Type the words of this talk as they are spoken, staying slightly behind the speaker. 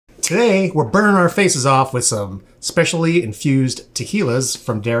Today, we're burning our faces off with some specially infused tequilas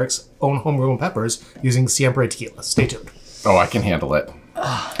from Derek's own homegrown peppers using Siempre tequila. Stay tuned. Oh, I can handle it.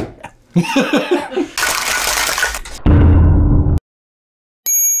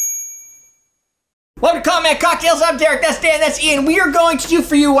 Welcome to Comment Cocktails. I'm Derek, that's Dan, that's Ian. We are going to do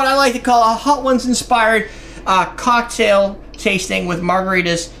for you what I like to call a Hot Ones inspired cocktail tasting with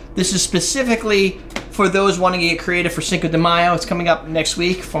margaritas. This is specifically for those wanting to get creative for Cinco de Mayo. It's coming up next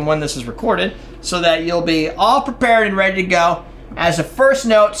week from when this is recorded, so that you'll be all prepared and ready to go. As a first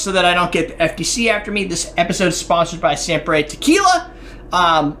note, so that I don't get the FTC after me, this episode is sponsored by Siempre Tequila.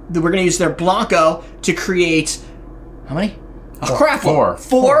 We're going to use their Blanco to create, how many? Four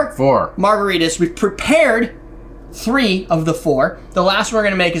margaritas. We've prepared 3 of the 4. The last one we're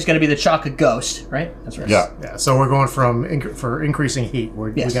going to make is going to be the Chocolate Ghost, right? That's right. Yeah. So we're going for increasing heat.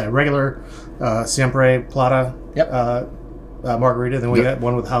 We got a regular Siempre Plata margarita. Then we got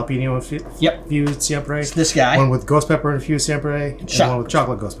one with jalapeno infused Siempre. It's this guy. One with ghost pepper infused Siempre. And one with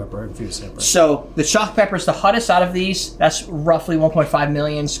chocolate ghost pepper infused Siempre. So the chocolate pepper is the hottest out of these. That's roughly 1.5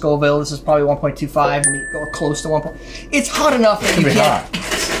 million Scoville. This is probably 1.25 or close to 1. It's hot enough that you can't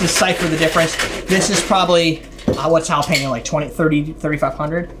decipher the difference. This is probably what's jalapeno, like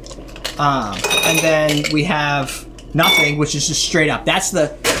 3,500. And then we have nothing, which is just straight up. That's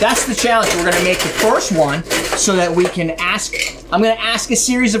the challenge. We're gonna make the first one so that we can ask. I'm gonna ask a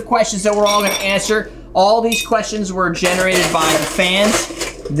series of questions that we're all gonna answer. All these questions were generated by the fans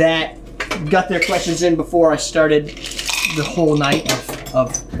that got their questions in before I started the whole night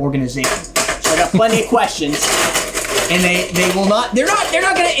of organization. So I got plenty of questions, and they will not. They're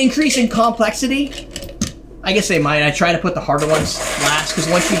not gonna increase in complexity. I guess they might. I try to put the harder ones last, because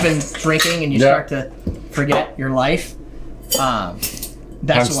once you've been drinking and you start to forget your life,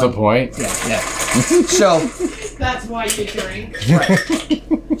 that's the point. Yeah. So that's why you drink.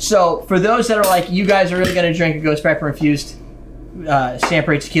 Right. So for those that are like, you guys are really going to drink a ghost pepper infused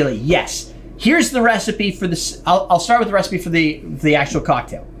Siempre tequila? Yes. Here's the recipe for this. I'll start with the recipe for the actual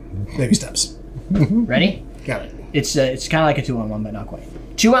cocktail. Baby steps. Ready? Got it. It's kind of like a 2-in-1, but not quite.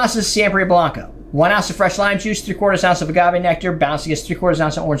 2 ounces Siempre Blanco. 1 ounce of fresh lime juice, 3/4 ounce of agave nectar, balanced against 3/4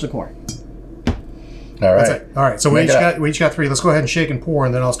 ounce of orange liqueur. All right. All right. So we each got 3. Let's go ahead and shake and pour,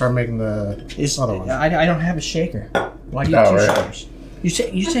 and then I'll start making the other one. I don't have a shaker. Why do you have 2 shakers?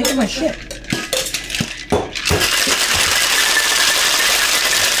 You taking my shit. Oh,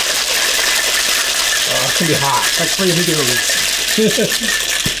 it's gonna be hot. Like 3 degrees.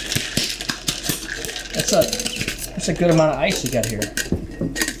 That's a good amount of ice you got here.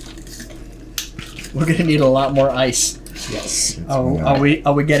 We're gonna need a lot more ice. Yes. Are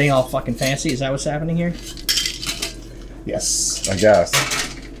we getting all fucking fancy? Is that what's happening here? Yes. I guess.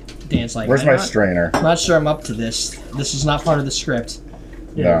 Dan's like, where's my strainer? I'm not sure I'm up to this. This is not part of the script.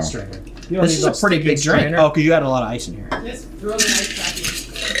 Yeah, No. strainer. This is a pretty big drink. Oh, because you had a lot of ice in here. Just throw the ice back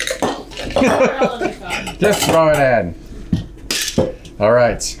in. Just throw it in. All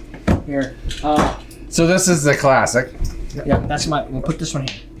right. Here. So this is the classic. Yeah, that's we'll put this one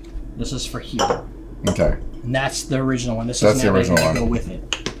here. This is for here. Okay. And that's the original one. This That's is the original one. Go with it.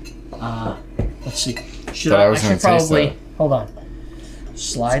 Let's see. I should probably hold on.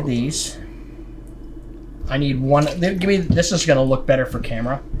 Slide these. I need one. Give me. This is gonna look better for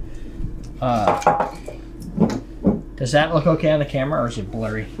camera. Does that look okay on the camera, or is it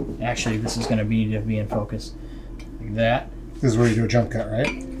blurry? Actually, this is gonna be in focus. Like that. This is where you do a jump cut,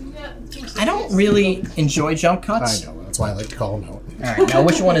 right? I don't really enjoy jump cuts. I know. That's why I like to call them out. All right. Now,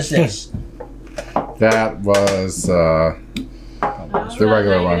 which one is this? That was the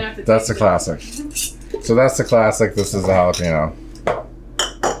regular one. That's the classic. So that's the classic. This is the jalapeno. All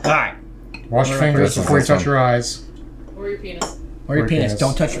right. Wash your fingers before you touch your eyes. Or your penis. Or your penis.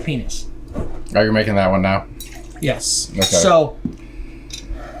 Don't touch your penis. Are you making that one now? Yes. Okay. So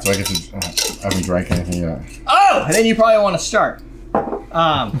I get to. I haven't drank anything yet. Oh, and then you probably want to start.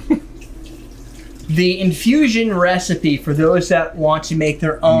 The infusion recipe for those that want to make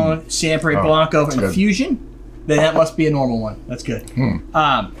their own Siempre Blanco infusion, then that must be a normal one. That's good.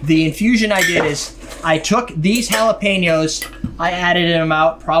 The infusion I did is I took these jalapenos, I added them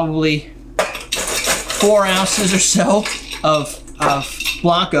out probably 4 ounces or so of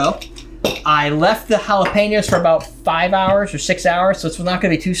Blanco. I left the jalapenos for about 5 hours or 6 hours, so it's not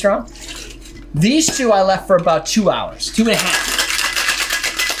going to be too strong. These 2 I left for about 2 hours, 2.5.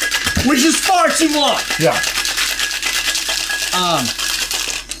 Which is far too long. Yeah.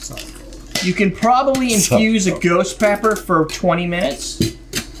 You can probably infuse a ghost pepper for 20 minutes.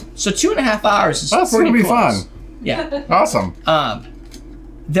 So 2.5 hours is That's pretty gonna be close. fun. Yeah. Awesome.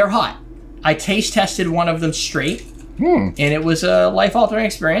 They're hot. I taste tested one of them straight. and it was a life-altering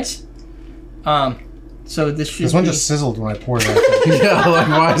experience. So this one just sizzled when I poured it out. Yeah, like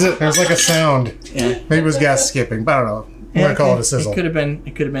why is it? There's like a sound. Yeah. Maybe it was gas skipping, but I don't know. I'm gonna call it a sizzle. It could have been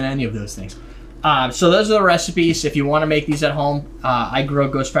any of those things. So those are the recipes. If you want to make these at home, I grow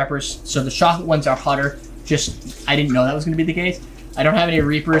ghost peppers. So the chocolate ones are hotter. I didn't know that was going to be the case. I don't have any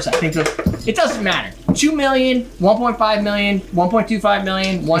Reapers. I think it doesn't matter. 2 million, 1.5 million, 1.25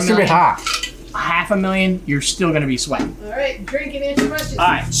 million, 1 million. It's gonna be hot. $500,000, you're still going to be sweating. All right, drink and answer questions. All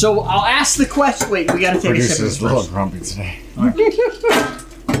right, so I'll ask the question. Wait, we got to take a sip of this Producer's a little first. grumpy today. All right.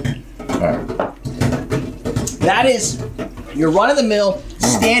 That is your run-of-the-mill,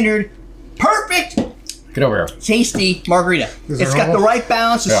 standard, perfect, Get over here. tasty margarita. Is It's it got the normal? right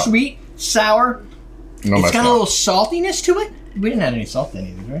balance of Yeah. sweet, sour. No It's mess got a up. little saltiness to it. We didn't have any salt in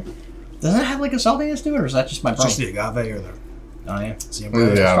either, right? Doesn't it have like a saltiness to it, or is that just my brain? Just the agave or the Oh yeah.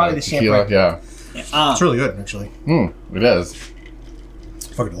 Siempre. Yeah, probably the tequila. Siempre. Yeah. It's really good, actually. It is.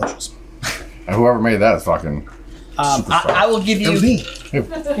 Fucking delicious. And whoever made that is fucking. I will give you.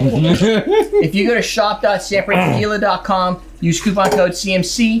 If you go to shop.siempretequila.com, use coupon code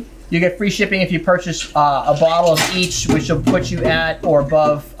CMC, you get free shipping if you purchase a bottle of each, which will put you at or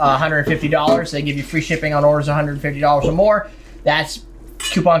above $150. They give you free shipping on orders $150 or more. That's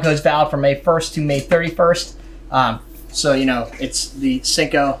coupon code's valid from May 1st to May 31st. So, you know, it's the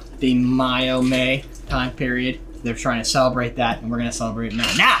Cinco de Mayo, May time period. They're trying to celebrate that, and we're going to celebrate it now.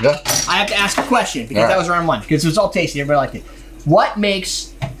 Now, Yeah. I have to ask a question, because that was round one, because it was all tasty. Everybody liked it. What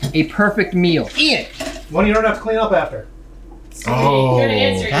makes a perfect meal? Ian. One you don't have to clean up after. Oh. Good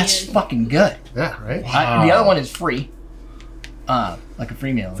answer, That's Ian. fucking good. Yeah, right? The other one is free. Like a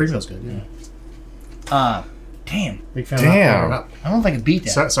free meal. Free meal's good, yeah. Damn. Big fan Damn. of I don't know if I can beat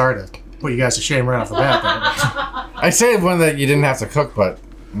that. Sorry to put you guys to shame right off the bat. I say one that you didn't have to cook, but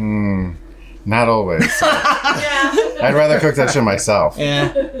not always. Yeah. I'd rather cook that shit myself.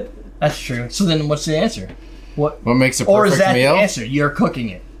 Yeah, that's true. So then what's the answer? What makes a Or is perfect that meal? the answer? You're cooking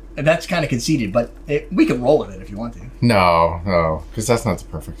it. And that's kind of conceited, but we can roll with it if you want to. No, because that's not the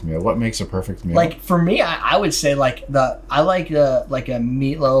perfect meal. What makes a perfect meal? Like for me, I would say like a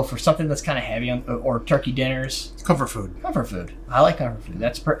meatloaf or something that's kind of heavy on, or turkey dinners. It's comfort food. Comfort food. I like comfort food.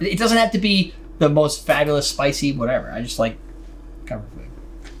 It doesn't have to be the most fabulous, spicy, whatever. I just like comfort food.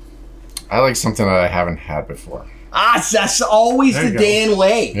 I like something that I haven't had before. That's always There the you go. Dan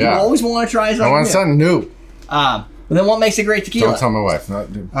way. Yeah. You always want to try something. I want new. something new. But then what makes a great tequila? Don't tell my wife.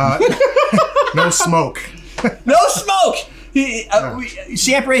 No smoke. No smoke.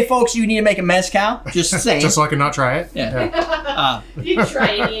 Siempre, folks, you need to make a mezcal. Just saying. Just so I can not try it. Yeah. You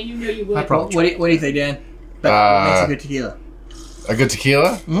try it, Ian. You know you would. I probably What do you think, Dan? What makes a good tequila? A good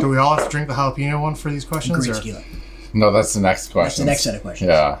tequila? Do we all have to drink the jalapeno one for these questions? Great or- tequila. No, that's the next question. That's the next set of questions.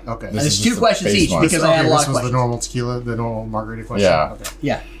 Yeah. Okay. This And is there's just two the questions base each one. because I had a lot this of was the questions. normal tequila, the normal margarita question. Yeah. Okay.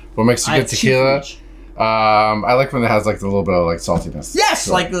 Yeah. What makes a I good have two tequila? for each. I like when it has like the little bit of like saltiness. Yes,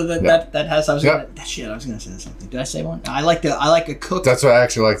 So, like yeah. that has. I was Yeah. gonna. Shit, I was gonna say something. Did I say one? I like a cooked. That's what I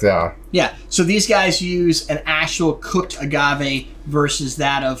actually like. Yeah. Yeah. So these guys use an actual cooked agave versus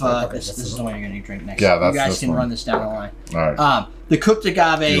that of this is the one you're gonna drink next. Yeah, You that's guys this can one. run this down the line. All right. The cooked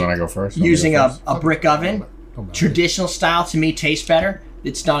agave You want to go first? You want me to using go a first? brick oven, Don't matter. traditional style to me tastes better.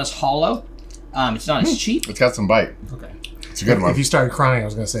 It's not as hollow. It's not as cheap. It's got some bite. Okay. It's a good one. If you started crying, I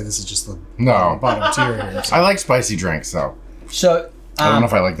was going to say this is just the No. bottom tier here. I like spicy drinks, though. So I don't know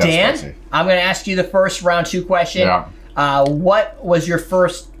if I like that Dan, spicy. I'm going to ask you the first round 2 question. Yeah. What was your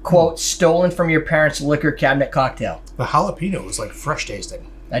first quote stolen from your parents' liquor cabinet cocktail? The jalapeno was like fresh tasting.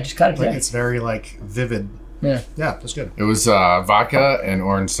 I just cut it. Like Yeah. it's very like vivid. Yeah. Yeah, that's good. It was vodka and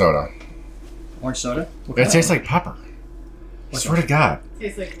orange soda. Orange soda. It tastes like pepper. I swear to God.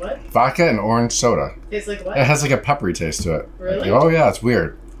 Tastes like what? Vodka and orange soda. Tastes like what? It has like a peppery taste to it. Really? Oh yeah, it's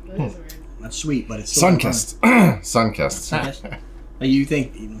weird. That is weird. That's sweet, but it's still Sun-kissed. Sun-kissed. Nice. You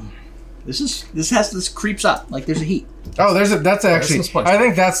think this creeps up like there's a heat. Oh, that's actually. some spice. I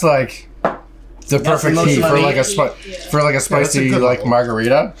think that's like the perfect most heat for amount like a of spicy good like level.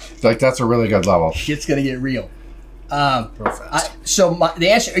 margarita. Like that's a really good level. Shit's gonna get real. Real fast. The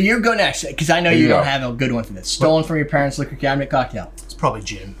answer. You go next because I know you You don't go. have a good one for this. Stolen from your parents' liquor cabinet cocktail. It's probably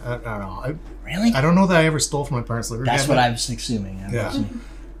gin. I don't know. Really? I don't know that I ever stole from my parents' liquor That's what cabinet. I was assuming. Yeah.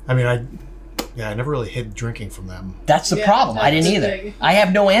 I mean, I never really hid drinking from them. That's the Yeah, problem. I that's didn't the either. thing. I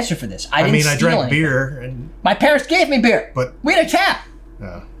have no answer for this. I I drank drank beer, and My parents gave me beer. But- we had a tap,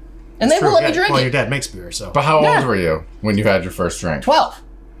 yeah. and they won't let me drink Well, your it. dad makes beer, so. But how Yeah. old were you when you had your first drink? 12.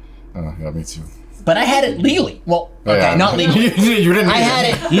 Oh, yeah, me too. But I had it legally. Well, Oh, okay, yeah. not legally. You didn't. I had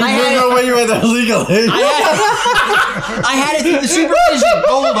it. You I had didn't it. know when you had that legally. I had it through the supervision.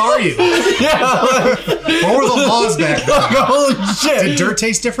 How old are you? Yeah. What were the laws back then? Holy shit. Did dirt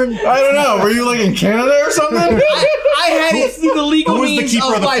taste different? I don't know. Were you like in Canada or something? I had it through the legal Who was the means keeper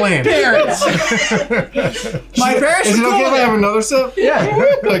of of the my flame? parents. My parents Is it were okay cool if I with have it. another sip?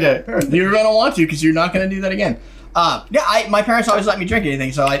 Yeah. Okay. You're gonna want to because you're not gonna do that again. My parents always let me drink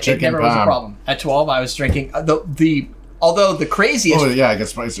anything, so it Chicken never was a palm. problem. At 12, I was drinking although the craziest. Oh yeah, it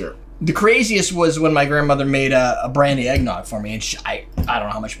gets spicier. The craziest was when my grandmother made a brandy eggnog for me, and I don't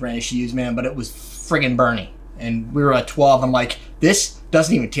know how much brandy she used, man, but it was friggin' Bernie. And we were at 12. I'm like, this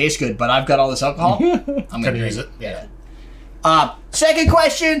doesn't even taste good, but I've got all this alcohol. I'm gonna use use it. Yeah. Second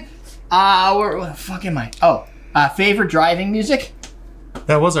question. Where the fuck am I? Oh, favorite driving music?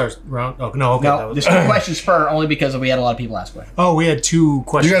 That was our round. Oh no, okay. No, there's 2 questions per, only because we had a lot of people ask questions. Oh, we had 2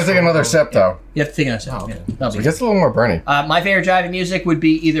 questions. You gotta take another sip though. You have to take another sip. Oh, okay. Yeah, that'll It be gets a little more Bernie. my favorite driving music would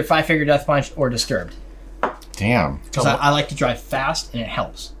be either Five Finger Death Punch or Disturbed. Damn. Because I like to drive fast and it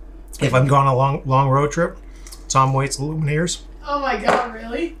helps. If I'm going on a long road trip, Tom Waits' Lumineers. Oh my god,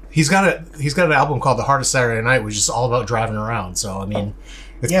 really? He's got an album called The Hardest Saturday Night, which is all about driving around. So I mean,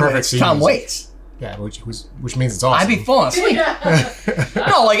 it's Yeah, but perfect. it's for Tom you. Waits. Yeah, which means it's awesome. I'd be falling asleep.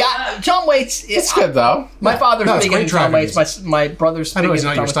 No, like Tom Waits. It's good though. My father's No, it's big great into Tom driving Waits. My brother's. I know big it's into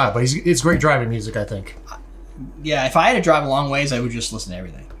not your Tom style, but it's great driving music. I think. Waits. Yeah, if I had to drive a long ways, I would just listen to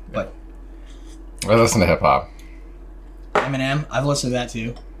everything. But I listen to hip hop. Eminem, I've listened to that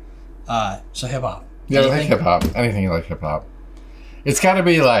too. So hip hop. Yeah, I like Anything? hip hop. Anything you like hip hop. It's gotta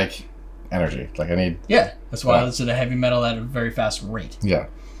be like energy. Like I need. Yeah, that's why I Yeah. listen to heavy metal at a very fast rate. Yeah.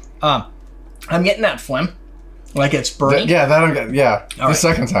 I'm getting that phlegm. Like it's burning. Yeah, that I'm get. Yeah, the right.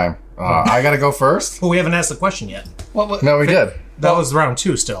 second time. I gotta go first. Well, we haven't asked the question yet. What? No, we did. That was round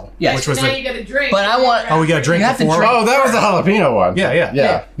 2 still. Yes. Which was Now the. you gotta drink. But I want- Oh, we got to drink You have to before. drink. Oh, that was the jalapeno one. Yeah, yeah.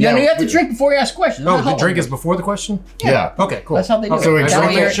 Yeah. Yeah, no, you have to drink before you ask questions. Oh, That's the how- drink is before the question. Yeah. Okay, cool. That's how they do Okay, So we it. drink That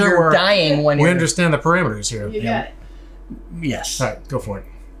way it. you're dying when we you're. understand the parameters here. You got it. Yes. All right, go for it.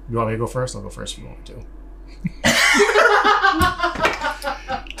 You want me to go first? I'll go first if you want me to.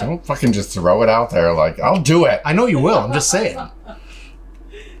 Don't fucking just throw it out there. Like I'll do it. I know you will. I'm just saying.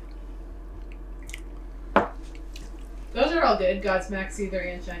 Those are all good. Godsmack,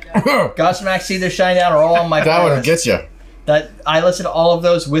 Seether, and Shine Down. Godsmack, See Their Shine Down are all on my That playlist. would get you. That I listen to all of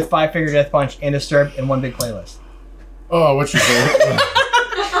those with Five Finger Death Punch and Disturbed in one big playlist. Oh, what's your favorite?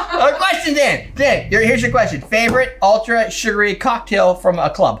 Question, Dan. Dan, here's your question. Favorite ultra sugary cocktail from a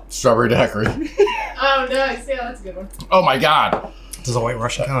club? Strawberry daiquiri. Oh, nice. Yeah, that's a good one. Oh my god. This is a White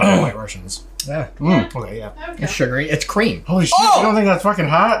Russian. Kind of White Russians. Yeah. Okay, yeah. Okay. It's sugary. It's cream. Holy shit! Oh! You don't think that's fucking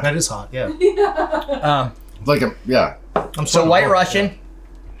hot? That is hot. Yeah. Like yeah. I'm So White Russian,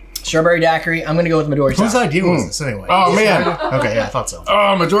 strawberry daiquiri. I'm gonna go with Midori Whose sour. idea was this anyway? Oh man. Okay, yeah, I thought so.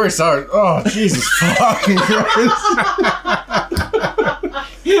 Oh, Midori sour. Oh, Jesus fucking Christ.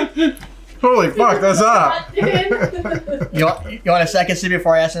 Holy fuck, that's hot. You want a second sip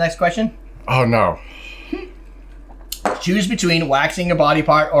before I ask the next question? Oh no. Choose between waxing a body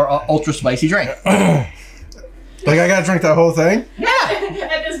part or an ultra spicy drink. Like I gotta drink that whole thing?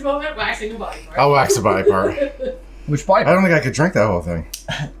 At this moment, waxing a body part. I'll wax the body part. Which body I part? don't think I could drink that whole thing.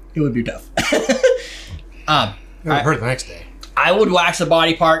 It would be tough. Never heard the next day. I would wax a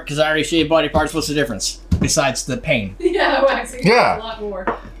body part because I already shaved body parts. What's the difference besides the pain? Yeah, waxing. Yeah. A lot more.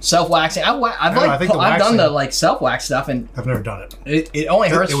 Self-waxing. I've I think the done waxing- the like self-wax stuff, and I've never done it. it only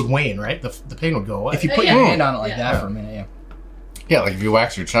hurts It would wane, right? The pain would go away. if you put Yeah. your hand on it like Yeah. that for a minute. Yeah. Yeah, like if you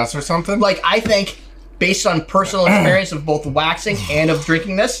wax your chest or something. Like I think, based on personal experience of both the waxing and of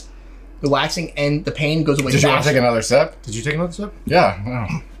drinking this, the waxing and the pain goes away Did you want to faster. take another sip? Did you take another sip? Yeah.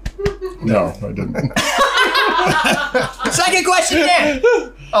 No, I didn't. Second question, Dan.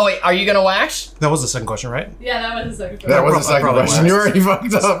 Oh wait, are you gonna wax? That was the second question, right? Yeah, that was the second That one. was the second Probably question. You already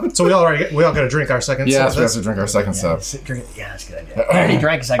fucked up. So we all got to drink our second Yes, sip. we have to drink our second sip. Yeah, that's a good idea. I already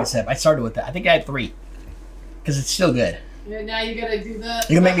drank a second sip. I started with that. I think I had 3, because it's still good. Yeah, now you gotta do the.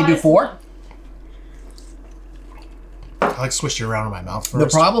 You gonna make me do hottest 4? one. I like switched it around in my mouth The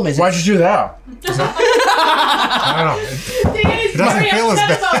first. problem is, Why'd you do that? I don't know. Dan is doesn't very feel as upset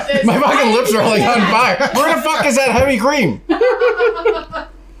bad. about this. My fucking lips are like on fire. Where the fuck is that heavy cream?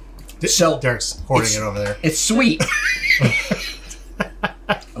 So- Derek's hoarding it over there. it's sweet.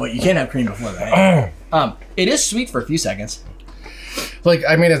 Well, you can't have cream before that. It is sweet for a few seconds. Like,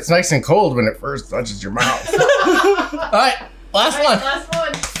 I mean, it's nice and cold when it first touches your mouth. All right, last All right, one. last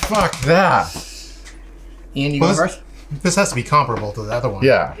one. Fuck that. Ian, you Well, go first. This has to be comparable to the other one.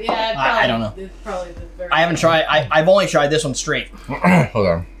 Yeah. Yeah, I don't know. It's probably the very. I haven't tried. I've only tried this one straight. Hold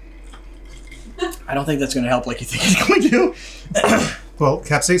on. I don't think that's going to help like you think it's going to. Well,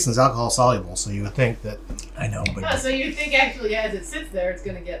 capsaicin is alcohol soluble, so you would think that. I know, but Oh, so you think actually as it sits there, it's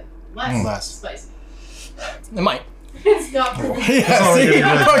gonna get less spicy? it might. It's not. Yeah, see,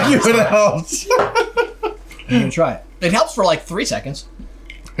 fuck you, it helps. You can try it. It helps for like 3 seconds.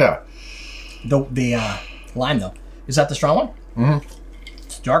 Yeah. The lime though, is that the strong one? Mm-hmm.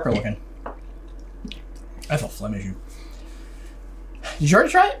 It's darker looking. That's a phlegm issue. Did you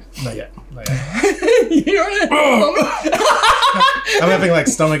already try it? Not yet. You already? I'm having like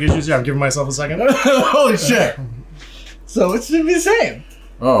stomach issues here. I'm giving myself a second. Holy shit! So it should be the same.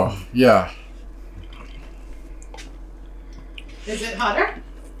 Oh, yeah. Is it hotter?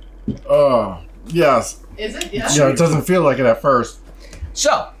 Oh, yes. Is it? Yeah. Yeah, it doesn't feel like it at first.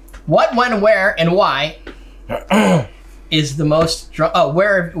 So, what, when, where, and why is the most drunk? Oh,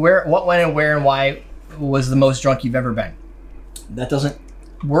 what, when, and where, and why was the most drunk you've ever been? That doesn't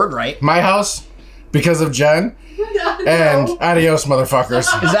word right. My house, because of Jen, and adios, motherfuckers.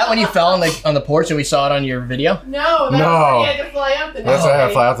 Is that when you fell on the porch and we saw it on your video? No, that's No. when you had to fly out the next That's why I had to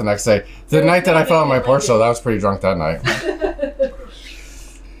day. fly out the next day. The night that I fell on my porch, though, I was pretty drunk that night.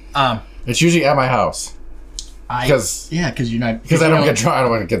 It's usually at my house. Because you're not. I don't get drunk. I don't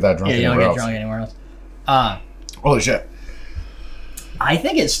want to get that drunk Yeah, you don't anywhere get else. drunk anywhere else. Holy shit. I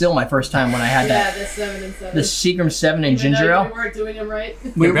think it's still my first time when I had Yeah, that. the 7 and 7. The Seagram 7 and Even ginger though ale. we weren't doing them right.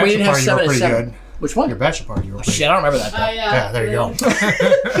 We Your didn't have bachelor party, you 7 were and pretty 7. good. Which one? Your bachelor party, you were pretty Shit, I don't remember that. Oh Though. yeah. Yeah, there you go.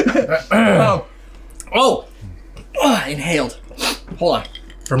 Oh, I inhaled. Hold on.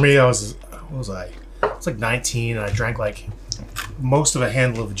 For me, what was I? It's like 19, and I drank like most of a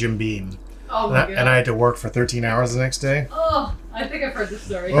handle of Jim Beam. Oh my god. And I had to work for 13 hours the next day. Oh, I think I've heard this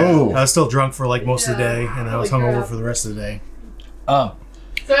story. Oh. I was still drunk for like most of the day, and I was Holy hungover crap. for the rest of the day. So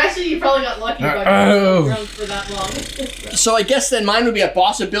actually, you probably got lucky by being drunk for that long. So I guess then mine would be at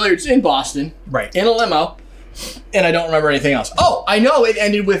Boston Billiards in Boston, Right. in a limo, and I don't remember anything else. Oh, I know it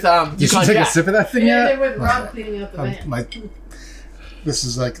ended with Did you Yukon take a Jack. sip of that thing Yeah, yet? they with Rob cleaning out the van. This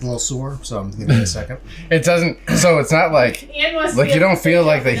is like a little sore, so I'm giving it a second. It doesn't. So it's not like Ian wants to like be you able don't to feel stay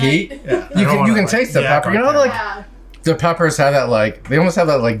like the overnight. heat. Yeah, You can taste the pepper. You know, like Yeah. the peppers have that like they almost have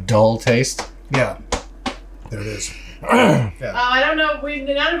that like dull taste. Yeah. There it is. I don't know.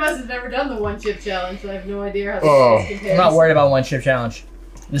 None of us have ever done the 1 chip challenge, so I have no idea how the Oh. spice compares. I'm not worried about 1 chip challenge.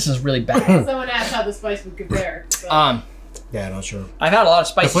 This is really bad. Someone asked how the spice would compare. So. Yeah, not sure. I've had a lot of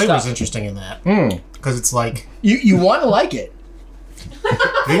The spicy flavor's stuff. interesting in that Mm. because it's like You want to like it.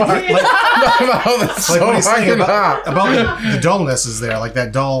 like That's so what he's saying fucking about hot. the dullness is there, like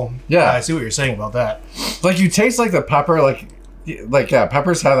that dull. Yeah. I see what you're saying about that. Like you taste like the pepper, like yeah,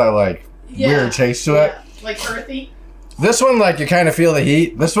 peppers have that like Yeah, weird taste to it. yeah, like earthy. This one, like you kind of feel the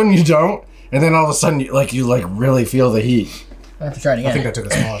heat. This one you don't, and then all of a sudden you like really feel the heat. I have to try it I again. think I took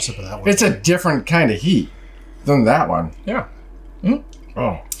a smaller sip of that one. It's a different kind of heat than that one. Yeah.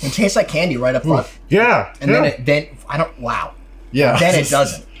 Oh It tastes like candy right up front, yeah, and yeah. then I don't. Wow. yeah. Then it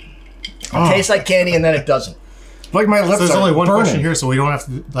doesn't. Oh. It tastes like candy, and then it doesn't. Like my lips So there's are only one burning. question here, so we don't have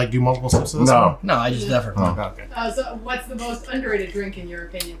to like do multiple sips of this No. one? No, I just never. Oh. Okay. So what's the most underrated drink in your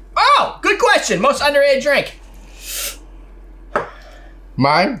opinion? Oh, good question. Most underrated drink.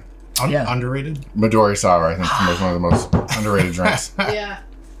 Mine, Yeah. Underrated? Midori Sour. I think is one of the most underrated drinks. Yeah.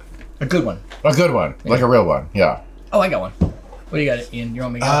 A good one. A good one, like a real one. Yeah. Oh, I got one. What do you got, Ian? You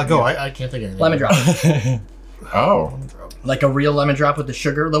want me to Go. I can't think of anything. Lemon drop. Oh. Like a real lemon drop with the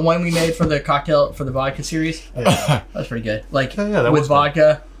sugar. The one we made for the cocktail, for the vodka series. Yeah. That's pretty good. Like Yeah, that with was good.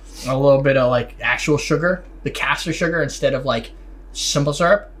 vodka, a little bit of like actual sugar, the caster sugar instead of like simple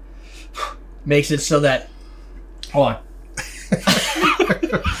syrup. Makes it so that. Hold on.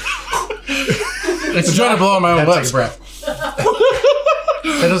 I'm trying to blow on my own Take a lips. breath.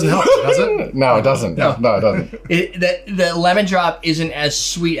 That doesn't help, does it? No, it doesn't. No, it doesn't. The lemon drop isn't as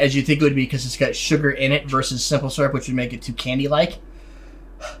sweet as you think it would be because it's got sugar in it versus simple syrup, which would make it too candy-like.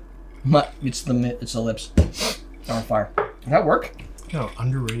 It's the lips. They're on fire. Does that work? No,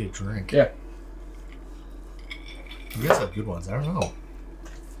 underrated drink. Yeah. You guys have good ones. I don't know.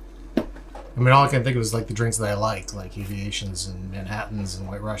 I mean, all I can think of is like the drinks that I like Aviations and Manhattans and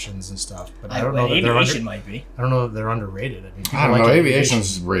White Russians and stuff. But I don't know that they're Aviation might be. I don't know that they're underrated. I mean, people I don't like know. Aviation.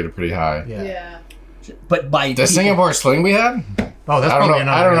 Aviation's rated pretty high. Yeah. Yeah. But by The people- Singapore Sling we had? Oh, that's I don't know. probably an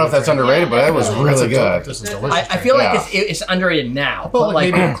I don't know if that's drink. underrated, but it was That's really good. This is delicious. I feel like Yeah. it's underrated now. Well, but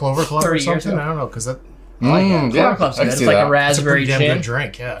like maybe a Clover Club or 30 years something. ago. I don't know because that Mm, Clover yeah, Club's I good. can It's see like a that. it's a raspberry pretty damn gin. good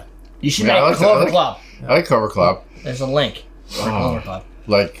drink. Yeah. You should Yeah, I make like that. Clover Club. I like Clover Club. There's a link for Clover Club.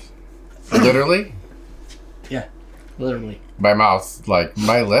 Like, literally, Yeah, literally. my mouth, like,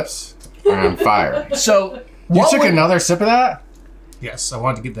 my lips are on fire. So You what took would- another sip of that? Yes, I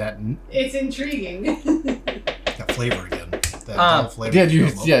wanted to get that. It's intriguing. That flavor again. That flavor.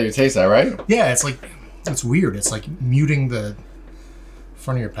 Yeah, you taste that, right? Yeah, it's weird. It's like muting the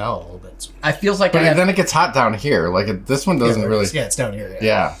front of your palate a little bit. I feels like But then it gets hot down here. Like this one doesn't really. Yeah, it's down here.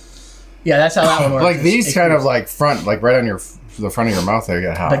 Yeah. Yeah, that's how that one works. Like these kind of like front, like right on the front of your mouth, there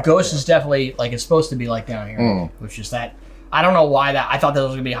get hot. The Ghost is definitely like it's supposed to be like down here, which is that. I don't know why that. I thought that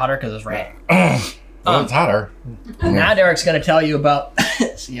was gonna be hotter because it's red. Well, it's hotter. Now Derek's gonna tell you about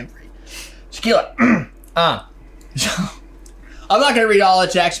Siempre tequila. So I'm not gonna read all the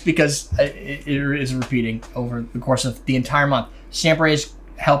text because it is repeating over the course of the entire month. Siempre is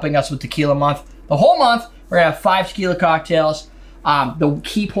helping us with Tequila Month. The whole month, we're gonna have 5 tequila cocktails. The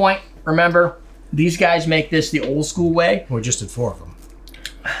key point, remember, these guys make this the old school way. We just did 4 of them.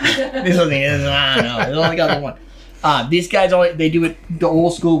 This one is, I don't know. There's only got one. These guys they do it the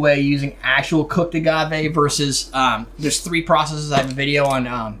old school way using actual cooked agave versus there's 3 processes. I have a video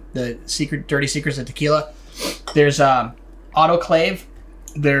on the dirty secrets of tequila. There's autoclave,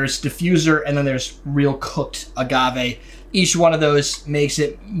 there's diffuser, and then there's real cooked agave. Each one of those makes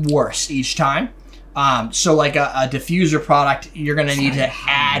it worse each time. So like a diffuser product, you're gonna need to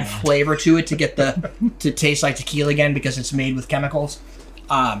add flavor to it to get to taste like tequila again because it's made with chemicals.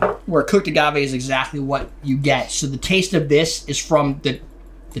 Where cooked agave is exactly what you get. So the taste of this is from the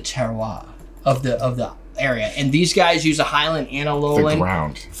terroir of the area, and these guys use a Highland and a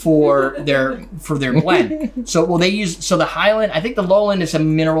Lowland for their blend. So the Highland, I think the Lowland is a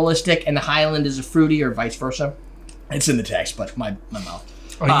mineralistic and the Highland is a fruity, or vice versa. It's in the text, but my mouth.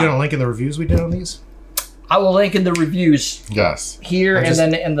 Are you gonna link in the reviews we did on these? I will link in the reviews. Yes. Here and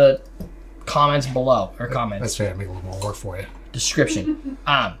then in the comments below or comments. That's fair. Make a little more work for you. Description.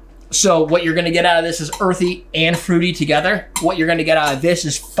 So what you're gonna get out of this is earthy and fruity together. What you're gonna get out of this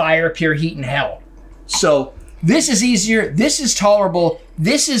is fire, pure heat, and hell. So this is easier. This is tolerable.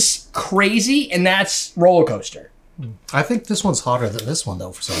 This is crazy, and that's roller coaster. I think this one's hotter than this one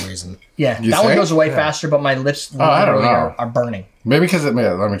though for some reason. Yeah, that one goes away faster, but my lips literally are burning. Maybe because let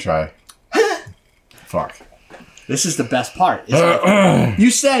me try. Fuck. This is the best part. Like,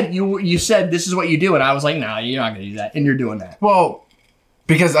 you said this is what you do, and I was like, no, you're not gonna do that, and you're doing that. Well,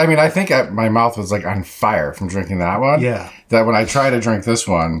 because I think my mouth was like on fire from drinking that one. Yeah. That when I try to drink this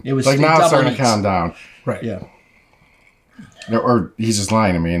one, it was like now it's starting to calm down. Right. Yeah. Or he's just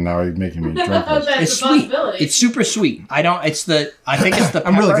lying to me, and now he's making me drink this. It's sweet. It's super sweet. I think it's the pepper.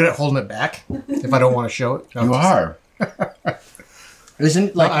 I'm really good at holding it back if I don't want to show it. You are.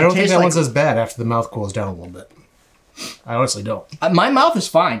 Isn't like I don't think that one's as bad after the mouth cools down a little bit. I honestly don't. My mouth is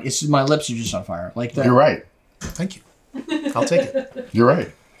fine. It's my lips are just on fire. You're right. Thank you. I'll take it. You're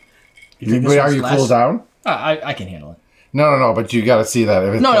right. Are you cooled down? I can handle it. No. But you got to see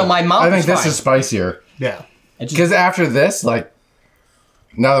that. No. My mouth. I think is this fine. is spicier. Yeah. Because after this, like,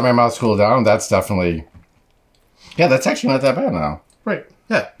 now that my mouth's cooled down, that's definitely. Yeah, that's actually not that bad now. Right.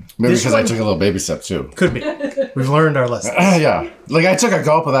 Yeah. Maybe because I took a little baby step too. Could be. We've learned our lesson. Yeah. Like I took a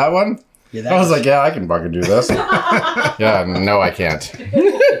gulp of that one. Yeah, I was like, yeah, I can fucking do this. Yeah, no, I can't.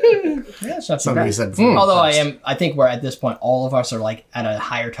 Yeah, it's not too bad. Said before. Although I think we're at this point, all of us are like at a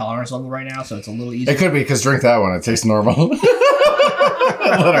higher tolerance level right now, so it's a little easier. It could be because drink that one, it tastes normal.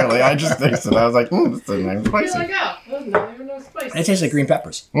 Literally, I just tasted it. I was like, this is nice spicy. You're like, oh, that's not even no spice. It tastes like green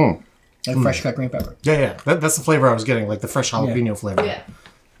peppers. Like fresh cut green pepper. Yeah. That's the flavor I was getting, like the fresh jalapeno flavor. Yeah.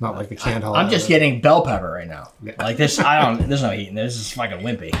 Not like the canned jalapeno. I'm just getting bell pepper right now. Yeah. Like this, there's no heat in this. This is fucking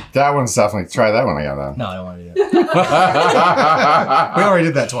wimpy. That one's definitely, try that one again then. No, I don't want to do that. We already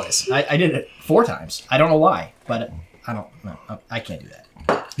did that twice. I did it 4 times. I don't know why, but I don't know. I can't do that.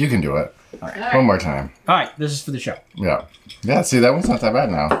 You can do it. All right. One more time. All right, this is for the show. Yeah. Yeah, see, that one's not that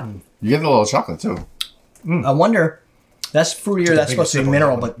bad now. You get a little chocolate too. I wonder, that's fruitier, that's supposed to be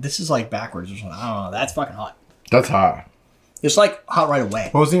mineral, but this is like backwards or something. I don't know. That's fucking hot. That's hot. It's like hot right away.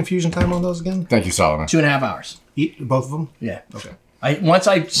 What was the infusion time on those again? Thank you, Solomon. 2.5 hours. Eat both of them? Yeah. Okay. Once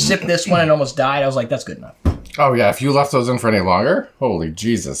I sipped this one and almost died, I was like, that's good enough. Oh yeah, if you left those in for any longer, holy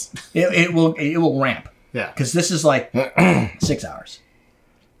Jesus. It will ramp. Yeah. Because this is like 6 hours.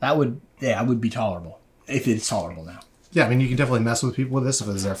 That would be tolerable. If it's tolerable now. Yeah, I mean, you can definitely mess with people with this if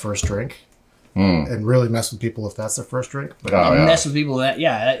it's their first drink. And really mess with people if that's their first drink. But mess with people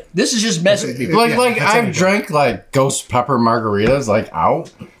this is just mess with people. I've drank like ghost pepper margaritas like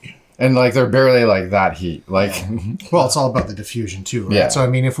out, and like they're barely like that heat. Like, well, it's all about the diffusion too, right? Yeah. So I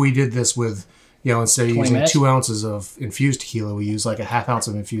mean, if we did this with, instead of using minutes? 2 ounces of infused tequila, we use like a half ounce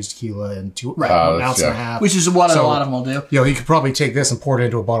of infused tequila and 1 ounce and a half, which is what a lot of them will do. You could probably take this and pour it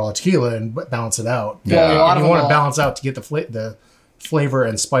into a bottle of tequila and balance it out. Yeah. If you want to balance out to get the flavor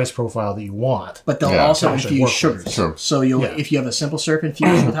and spice profile that you want. But they'll also infuse sugars. True. So you'll if you have a simple syrup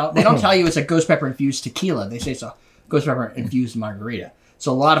infused with they don't tell you it's a ghost pepper infused tequila. They say it's a ghost pepper infused margarita.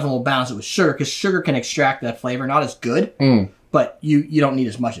 So a lot of them will balance it with sugar because sugar can extract that flavor. Not as good, but you don't need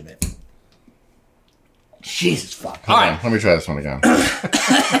as much of it. Jesus fuck. All right. Let me try this one again.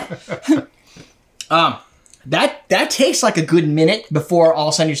 That takes like a good minute before all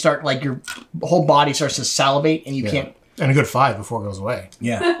of a sudden you start like your whole body starts to salivate and you can't. And a good 5 before it goes away.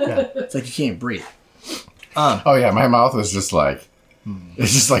 Yeah. It's like you can't breathe. Oh yeah, my mouth was just like,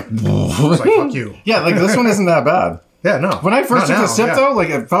 it's just like, it's like fuck you. Yeah, like this one isn't that bad. Yeah, no. When I first took a sip though, like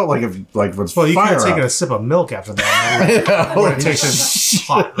it felt like it was well, you fire could have taken up. a sip of milk after that. When it tasted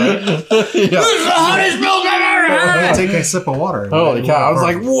hot, right? This is the hottest milk I've ever had. Take a sip of water. Holy cow! I was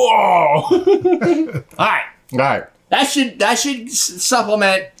like, whoa! All right. That should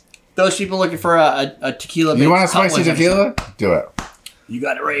supplement those people looking for a tequila. You want a spicy tequila? Do it. You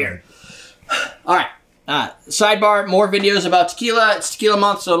got it right here. All right. Sidebar, more videos about tequila. It's tequila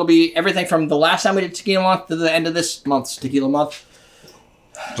month, so it'll be everything from the last time we did tequila month to the end of this month's tequila month.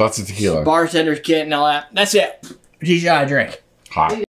 Lots of tequila. Bartender's kit and all that. That's it. Teach you how to drink. Hot.